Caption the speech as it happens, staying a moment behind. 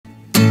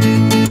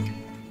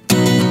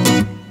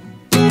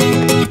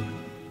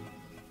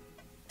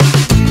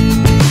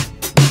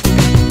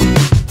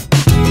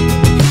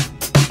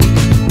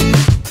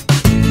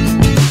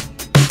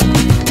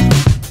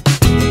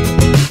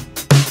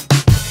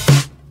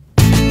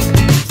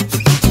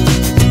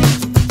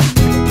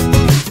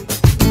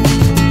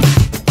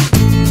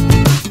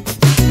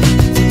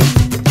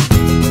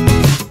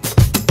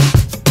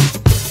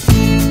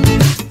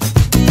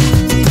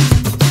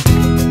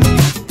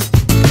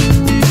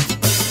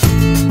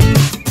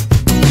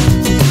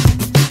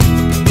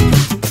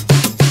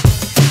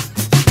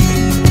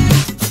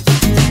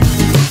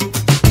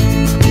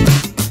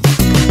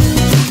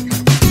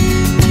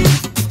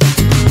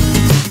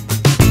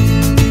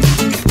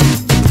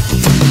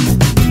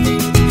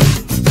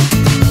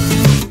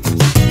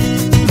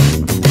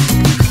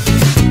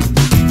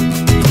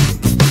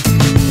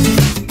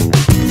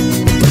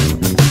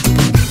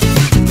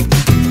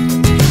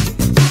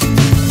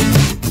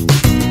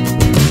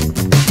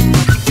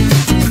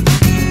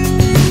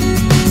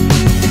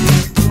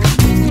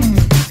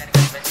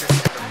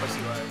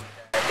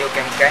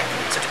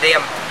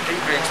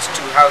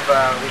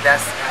have with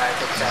us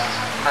Dr.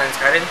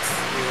 Herren,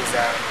 who is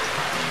the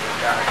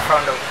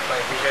founder of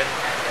Biovision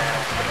and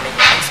the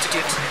Millenium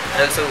Institute,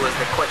 and also was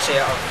the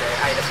co-chair of the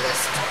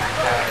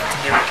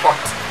IAASTD report.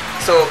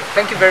 So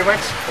thank you very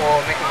much for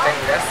making time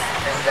with us,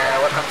 and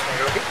welcome to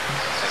Nairobi.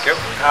 Thank you.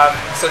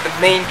 So the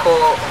main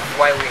core of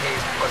why we're here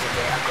is because of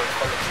the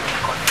Agroecology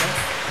conference.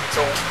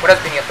 So what has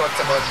been your thoughts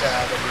about the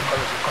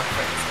Agroecology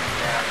conference,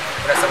 and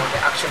what are some of the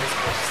actual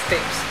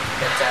steps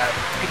that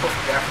people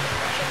from the African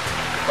continent,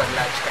 people at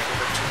large, can be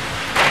able to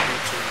do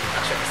to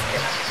actually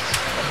scale up?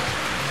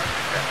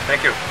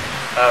 Thank you.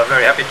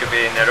 Very happy to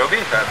be in Nairobi,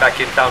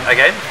 back in town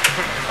again.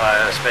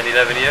 I spent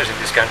 11 years in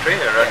this country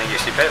running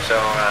ISIPE, so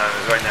it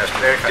was very nice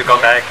to come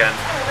back, and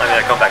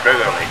I come back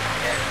regularly.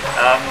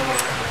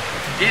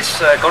 This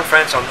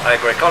conference on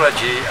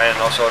agroecology and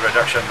also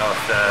reduction of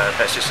the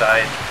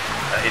pesticide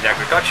in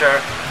agriculture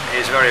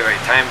is very, very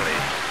timely.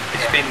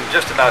 It's been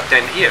just about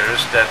 10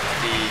 years that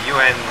the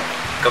UN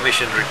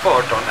Commission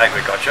report on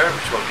agriculture,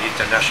 which was the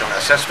International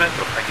Assessment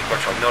of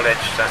Agricultural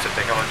Knowledge, Science and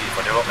Technology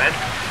for Development,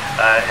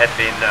 had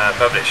been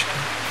published.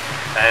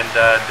 And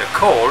the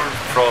call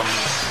from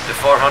the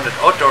 400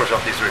 authors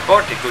of this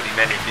report, including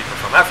many people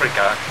from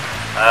Africa,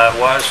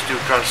 was to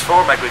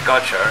transform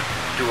agriculture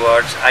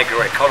towards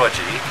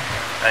agroecology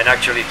and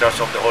actually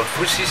transform the whole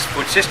food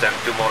system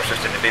to more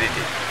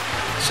sustainability.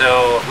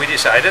 So we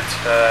decided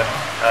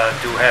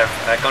to have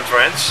a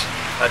conference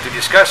to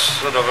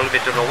discuss sort of a little bit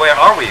on where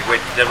are we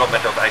with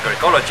development of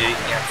agroecology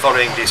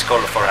following this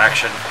call for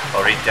action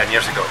already 10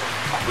 years ago,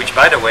 which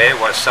by the way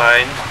was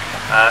signed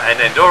and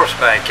endorsed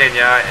by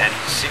Kenya and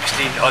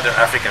 16 other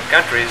African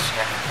countries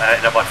and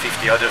about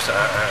 50 others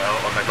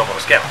on a global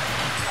scale.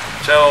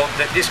 So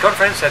this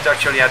conference has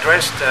actually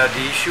addressed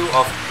the issue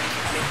of,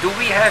 do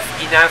we have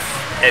enough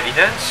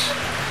evidence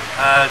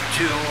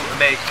to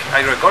make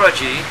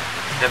agroecology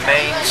the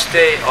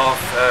mainstay of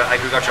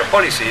agricultural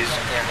policies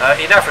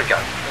in Africa?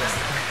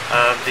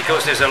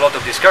 Because there's a lot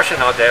of discussion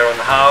out there on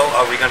how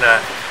are we going to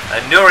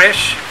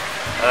nourish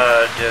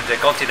the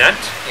continent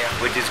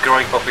with its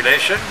growing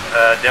population,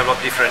 develop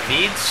different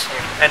needs,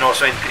 and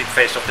also in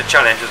face of the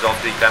challenges of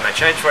the climate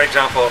change, for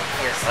example,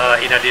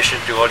 in addition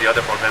to all the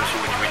other problems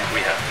which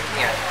we have.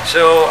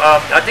 So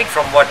I think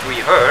from what we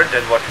heard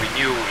and what we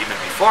knew even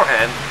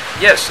beforehand,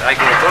 yes,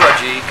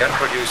 agroecology can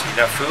produce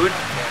enough food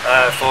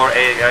for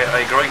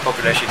a growing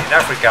population in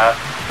Africa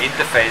in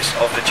the face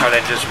of the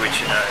challenges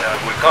which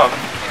will come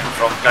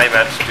from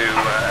climate to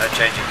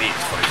changing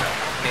needs, for example.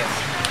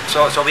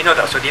 So we know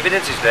that. So the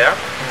evidence is there.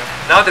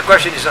 Now the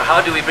question is,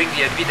 how do we bring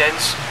the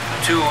evidence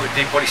to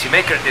the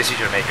policymakers,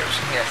 decision makers?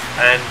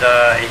 And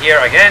here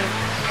again,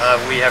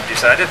 we have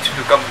decided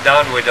to come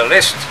down with a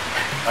list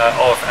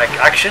of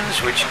actions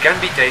which can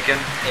be taken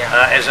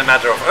as a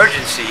matter of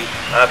urgency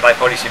by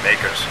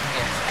policymakers.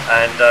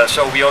 And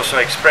so we also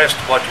expressed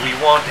what we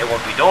want and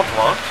what we don't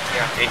want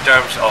in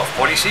terms of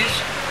policies.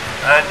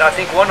 And I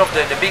think one of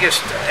the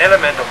biggest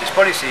element of this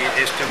policy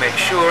is to make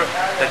sure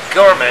that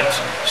governments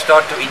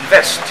start to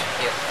invest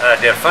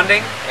their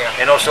funding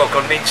and also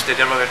convince the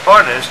development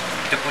partners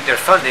to put their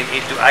funding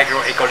into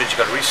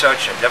agroecological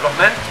research and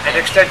development and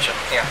extension.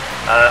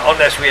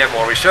 Unless we have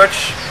more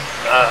research,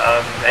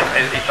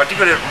 and in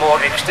particular more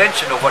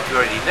extension of what we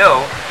already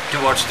know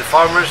towards the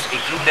farmers,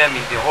 include them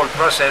in the whole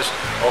process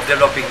of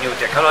developing new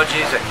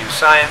technologies and new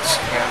science,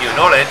 new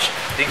knowledge,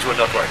 things will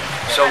not work.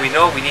 So we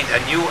know we need a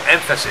new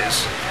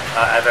emphasis,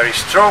 a very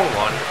strong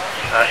one,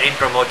 in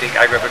promoting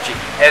agroecology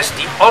as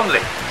the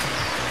only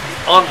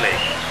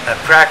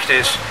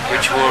practice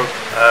which will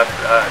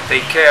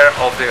take care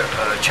of the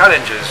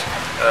challenges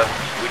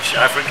which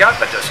Africa,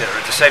 but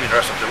the same in the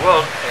rest of the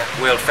world,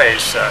 will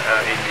face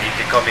in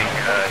the coming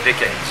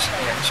decades.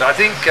 So I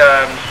think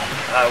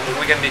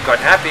we can be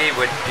quite happy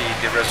with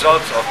the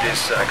results of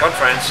this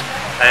conference,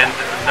 and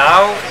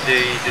now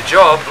the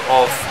job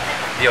of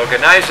the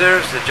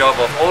organizers, the job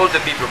of all the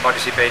people who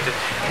participated,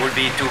 will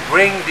be to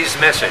bring this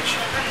message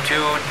to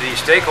the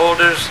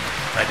stakeholders,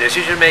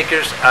 decision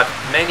makers at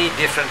many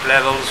different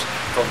levels,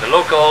 from the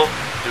local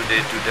to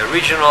the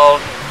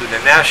regional, to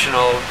the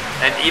national,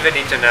 and even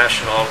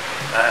international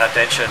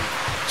attention,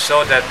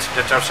 so that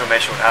the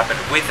transformation will happen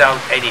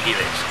without any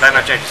delays.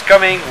 Climate change is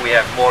coming. We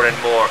have more and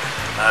more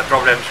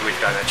problems with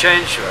climate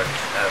change,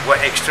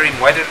 extreme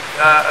weather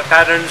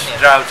patterns,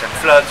 droughts and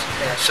floods.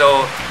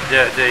 So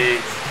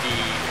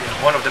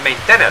one of the main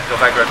tenets of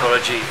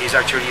agroecology is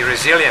actually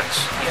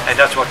resilience, and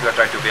that's what we are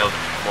trying to build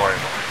more and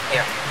more.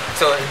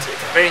 So it's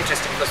very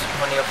interesting, because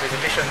on your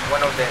presentation, one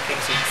of the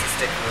things you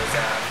insisted was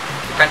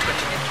you can't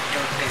continue to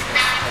do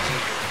business as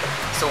usual.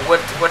 So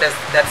what does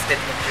that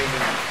statement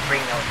really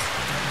bring out?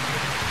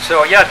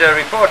 So yeah, the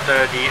report,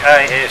 the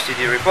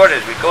IAASTD report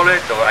as we call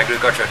it, or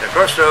Agriculture at the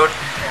Crossroad,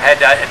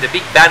 had the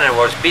big banner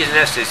was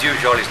business as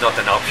usual is not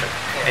an option.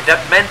 And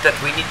that meant that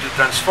we need to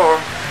transform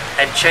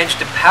and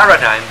change the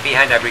paradigm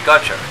behind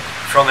agriculture,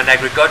 from an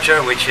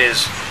agriculture which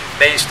is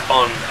based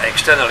on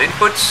external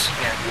inputs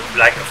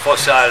like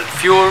fossil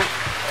fuel,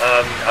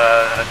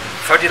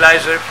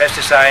 fertilizer,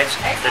 pesticides,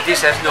 that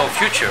this has no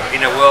future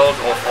in a world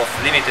of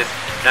limited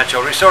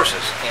natural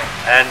resources. Yeah.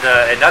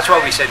 And that's why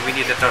we said we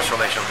need a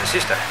transformation of the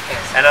system.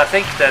 Yes. And I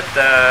think that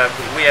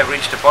we have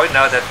reached a point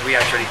now that we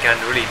actually can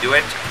really do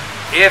it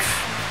if,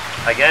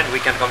 again, we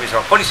can convince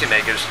our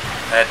policymakers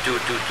to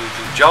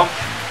jump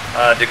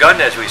the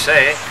gun, as we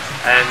say,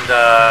 and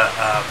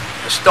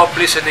stop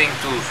listening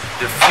to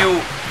the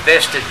few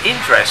vested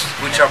interests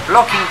which are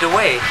blocking the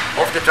way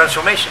of the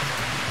transformation.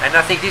 And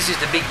I think this is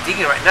the big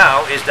thing right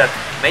now, is that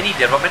many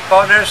development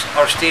partners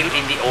are still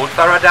in the old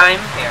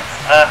paradigm. Yeah.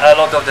 A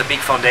lot of the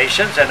big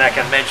foundations, and I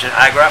can mention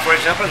Agra, for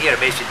example, here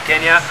based in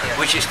Kenya, Yeah.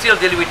 which is still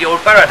dealing with the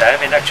old paradigm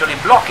and actually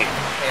blocking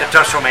the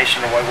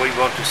transformation of what we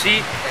want to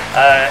see.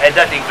 And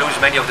that includes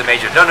many of the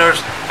major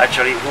donors,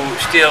 actually, who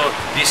still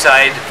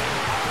decide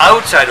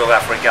outside of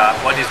Africa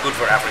what is good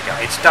for Africa.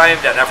 It's time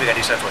that Africa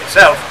decides for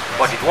itself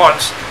what it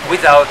wants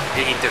without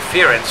the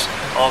interference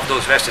of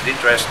those vested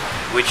interests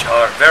which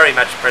are very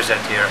much present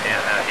here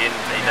in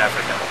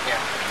Africa. Yeah.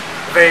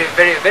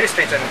 Very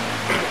straight and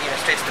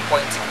straight to the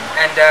point.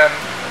 And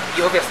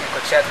you obviously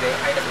could share the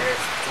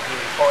IAASTD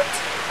report.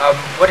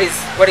 What is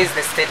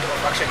the state of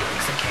actually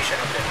execution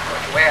of the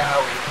report? Where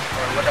are we,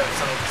 or what are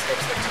some of the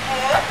steps that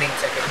are being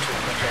taken to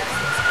address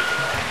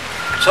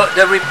this? So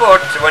the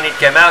report, when it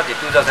came out in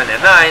 2009,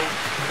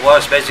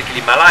 was basically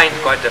maligned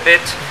quite a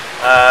bit,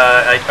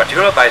 in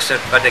particular by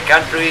the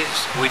countries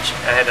which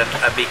had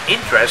a big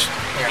interest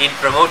in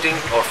promoting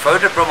or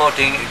further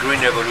promoting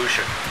green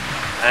revolution.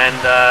 And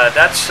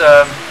that's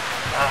so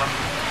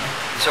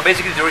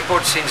basically the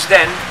report since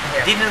then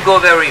didn't go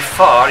very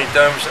far in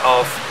terms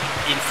of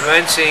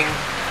influencing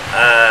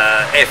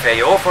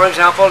FAO, for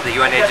example, the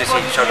UN agency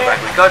in charge of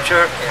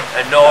agriculture,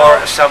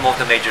 nor some of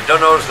the major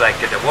donors like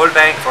the World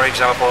Bank, for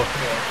example,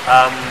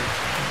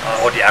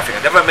 or the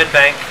African Development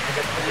Bank,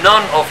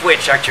 none of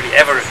which actually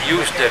ever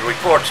used the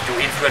report to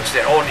influence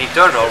their own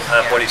internal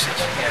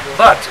policies.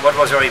 But what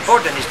was very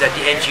important is that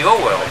the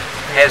NGO world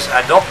has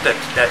adopted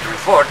that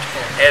report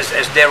as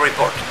their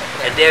report,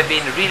 and they have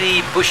been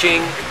really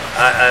pushing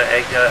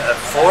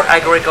for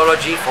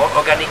agroecology, for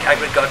organic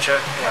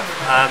agriculture.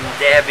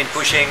 They have been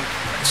pushing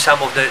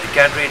some of the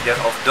countries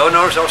of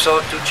donors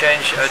also to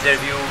change their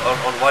view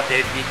on what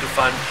they need to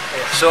fund.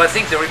 So I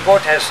think the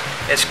report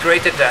has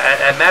created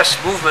a mass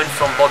movement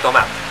from bottom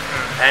up.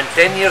 And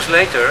 10 years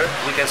later,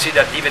 we can see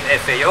that even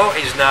FAO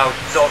is now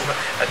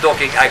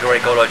talking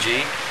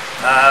agroecology.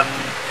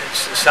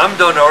 Some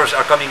donors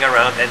are coming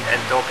around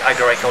and talk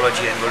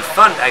agroecology and will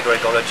fund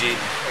agroecology,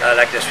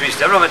 like the Swiss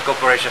Development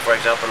Corporation, for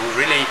example, who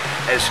really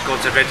has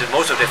concentrated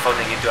most of their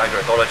funding into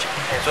agroecology.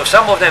 So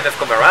some of them have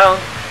come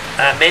around.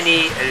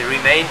 Many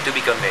remain to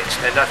be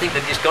convinced, and I think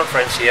that this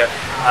conference here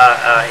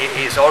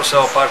is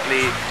also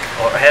partly,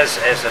 or has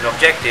as an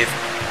objective,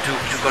 to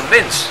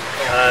convince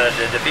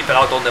the people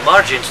out on the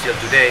margins still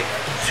today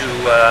to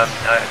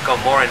come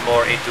more and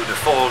more into the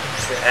fold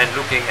and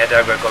looking at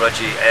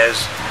agroecology as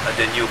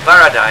the new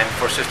paradigm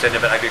for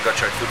sustainable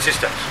agriculture and food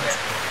systems.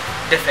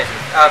 Definitely.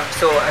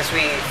 So as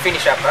we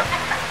finish up,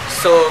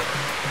 so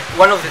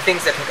one of the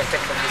things that we can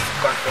take from this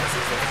conference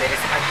is that there is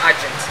an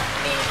urgent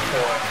need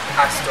for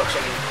us to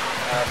actually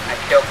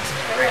adopt and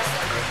embrace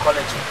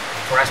agroecology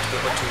for us to be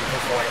able to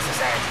move forward as a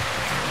society.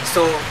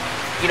 So,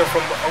 we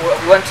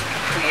want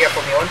to hear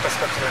from your own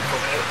perspective and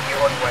from your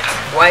own words.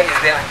 Why is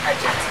there an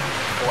urgency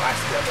for us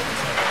to adopt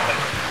this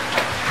agroecology?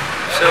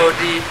 So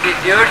the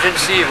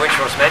urgency which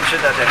was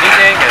mentioned at the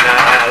meeting, and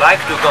I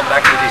like to come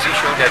back to this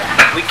issue, that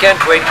we can't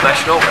wait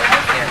much longer,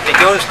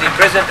 because the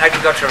present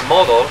agricultural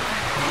model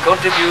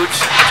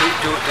contributes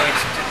to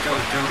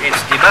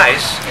its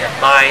demise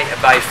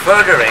by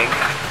furthering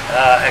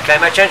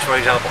climate change, for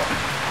example.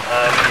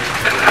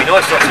 We know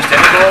it's not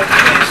sustainable.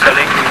 It is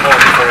linked to more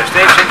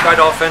deforestation quite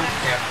often.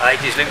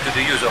 It is linked to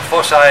the use of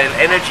fossil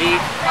energy,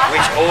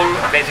 which all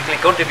basically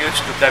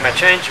contributes to climate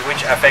change,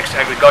 which affects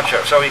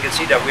agriculture. So we can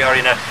see that we are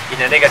in a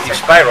negative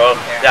spiral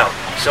down.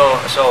 So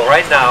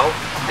right now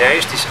there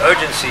is this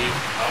urgency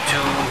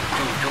to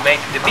make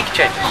the big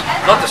changes,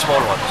 not the small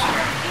ones.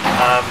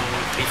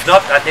 If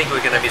not, I think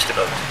we're going to miss the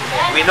boat.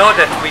 We know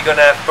that we're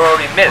going to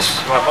probably miss,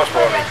 well, most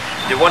probably,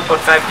 the 1.5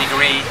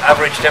 degree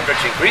average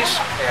temperature increase.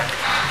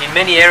 In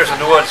many areas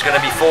of the world, it's going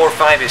to be 4, 5,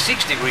 and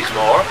 6 degrees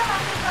more,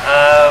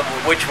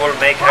 which will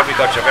make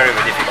agriculture very,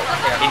 very difficult.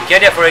 In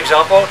Kenya, for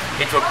example,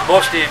 it will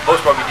most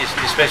probably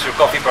displace your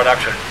coffee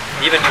production,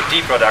 even your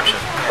tea production.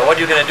 But what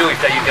are you going to do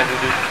if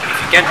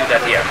you can't do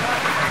that here?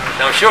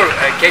 Now, sure,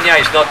 Kenya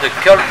is not the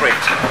culprit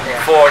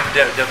for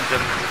the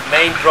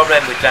main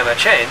problem with climate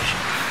change,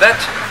 but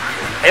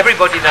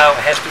everybody now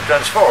has to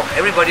transform.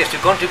 Everybody has to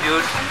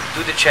contribute to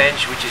the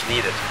change which is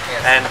needed.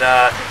 And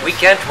we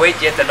can't wait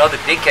yet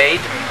another decade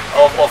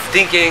of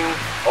thinking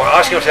or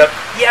asking ourselves,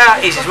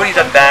 is it really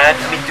that bad?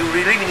 I mean, do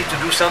we really need to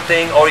do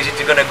something, or is it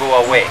going to go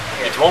away?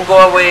 It won't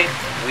go away.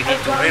 We need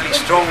to really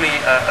strongly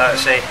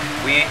say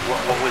we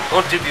will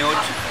contribute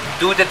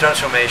to the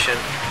transformation,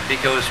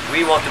 because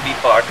we want to be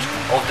part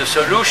of the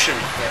solution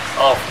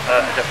of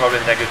the problem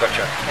in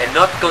agriculture and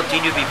not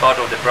continue to be part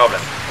of the problem.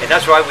 And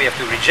that's why we have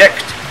to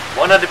reject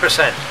 100%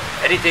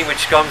 anything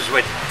which comes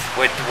with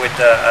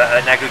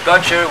an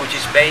agriculture which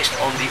is based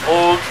on the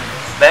old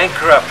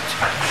bankrupt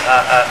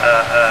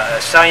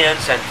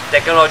science and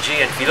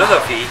technology and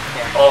philosophy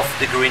of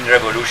the Green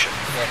Revolution.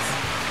 Yes.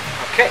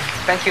 Okay.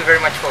 Thank you very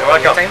much for You're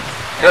welcome. your time.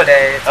 Good.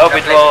 And, hope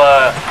it will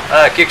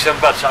kick some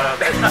butts.